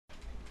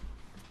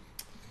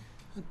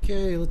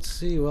Okay, let's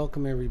see.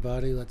 Welcome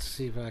everybody. Let's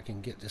see if I can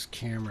get this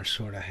camera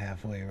sort of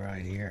halfway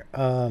right here.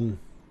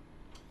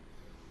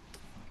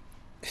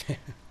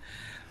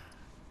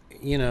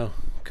 You know,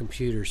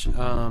 computers.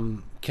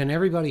 Can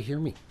everybody hear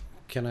me?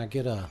 Can I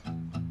get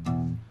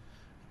an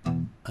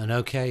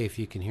okay if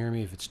you can hear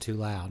me if it's too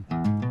loud?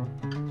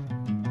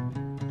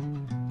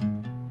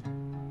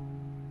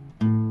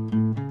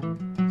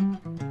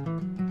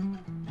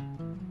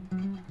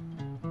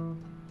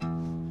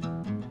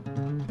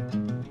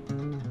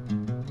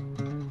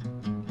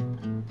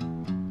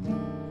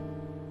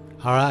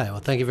 All right. Well,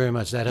 thank you very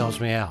much. That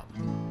helps me out.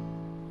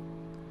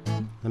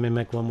 Let me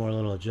make one more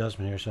little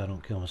adjustment here so I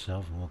don't kill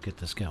myself, and we'll get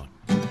this going.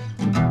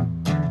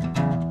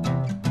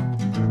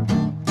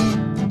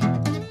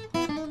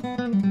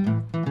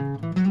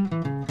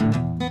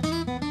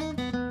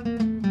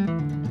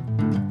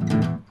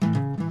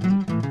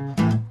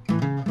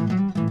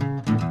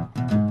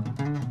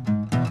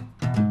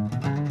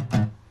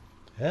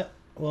 Yep,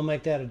 we'll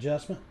make that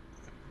adjustment.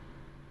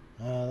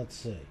 Let's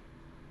see.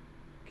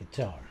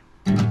 Guitar.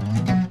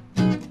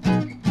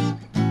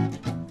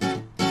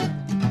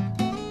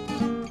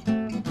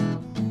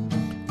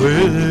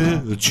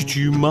 Well,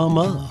 choo-choo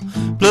mama,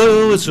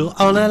 blow a whistle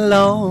all night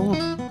long.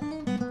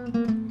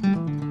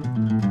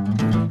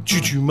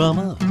 Choo-choo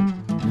mama,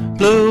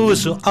 blow a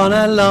whistle all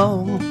night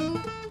long.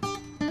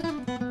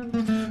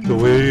 The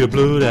way you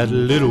blow that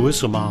little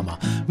whistle, mama,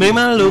 make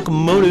my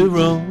locomotive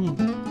run.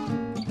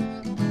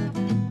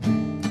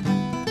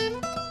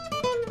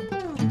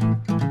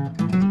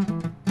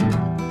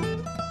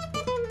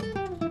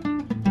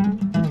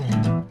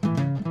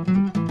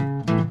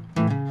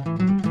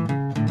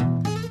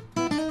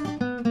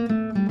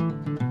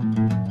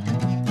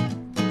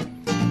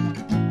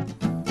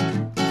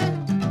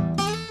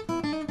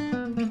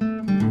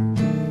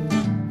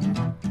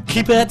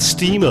 Keep that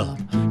steam up,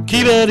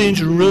 keep that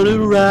engine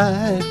running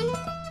right.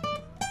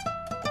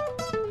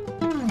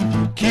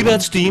 Keep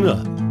that steam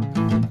up,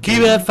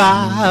 keep that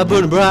fire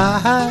burning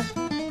bright.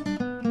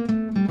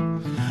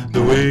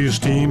 The way your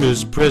steam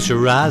is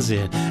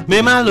pressurizing,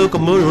 make my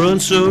locomotive run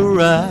so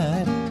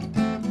right.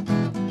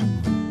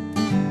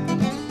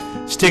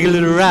 Let's take a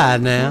little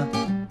ride now,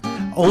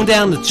 on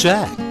down the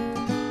track.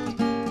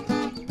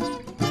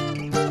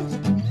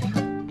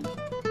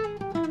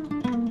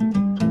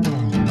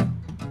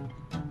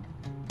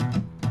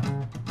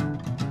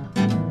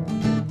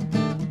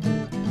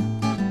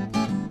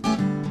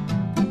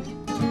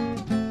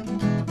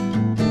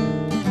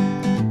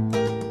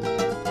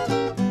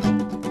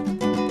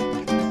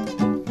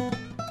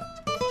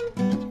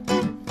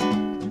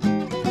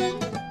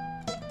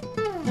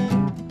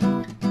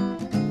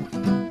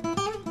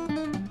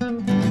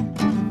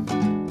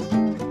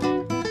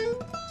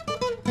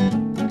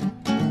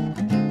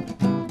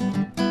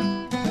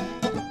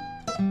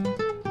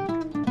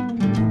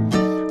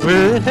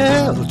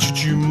 Well,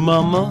 choo-choo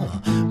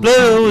mama,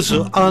 blow a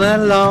whistle all night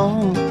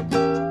long.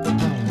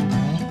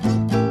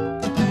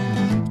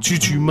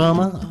 Choo-choo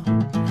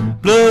mama,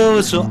 blow a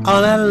whistle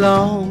all night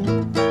long.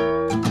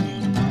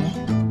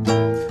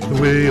 The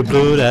way you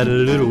blow that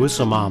little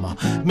whistle, mama,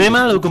 make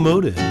my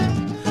locomotive.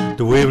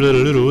 The way you blow the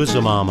little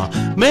whistle, mama,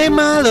 make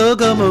my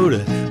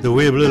locomotive. The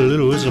way you blow the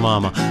little whistle,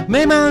 mama,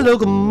 make my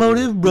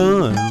locomotive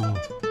run.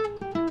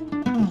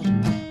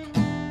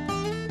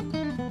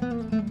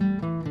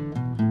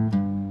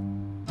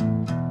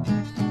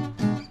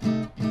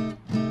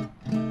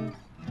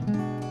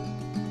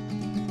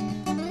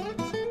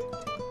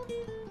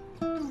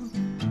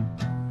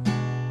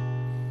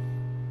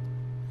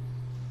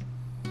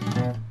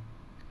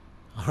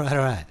 All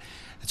right.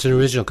 It's an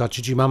original called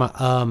Choo Choo Mama.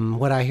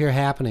 What I hear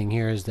happening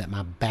here is that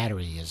my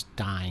battery is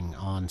dying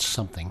on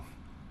something.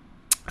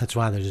 That's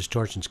why the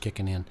distortion's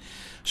kicking in.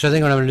 So I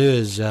think what I'm going to do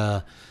is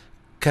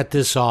cut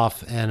this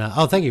off. And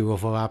oh, thank you,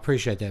 Wolfo. I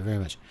appreciate that very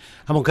much.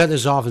 I'm going to cut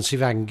this off and see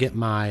if I can get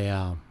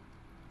my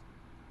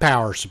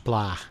power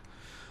supply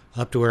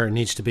up to where it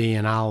needs to be.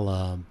 And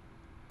I'll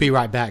be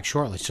right back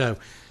shortly. So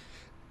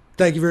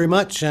thank you very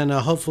much. And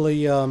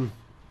hopefully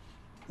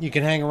you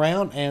can hang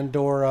around, and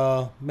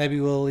or maybe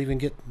we'll even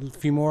get a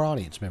few more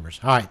audience members.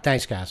 All right,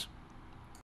 thanks, guys.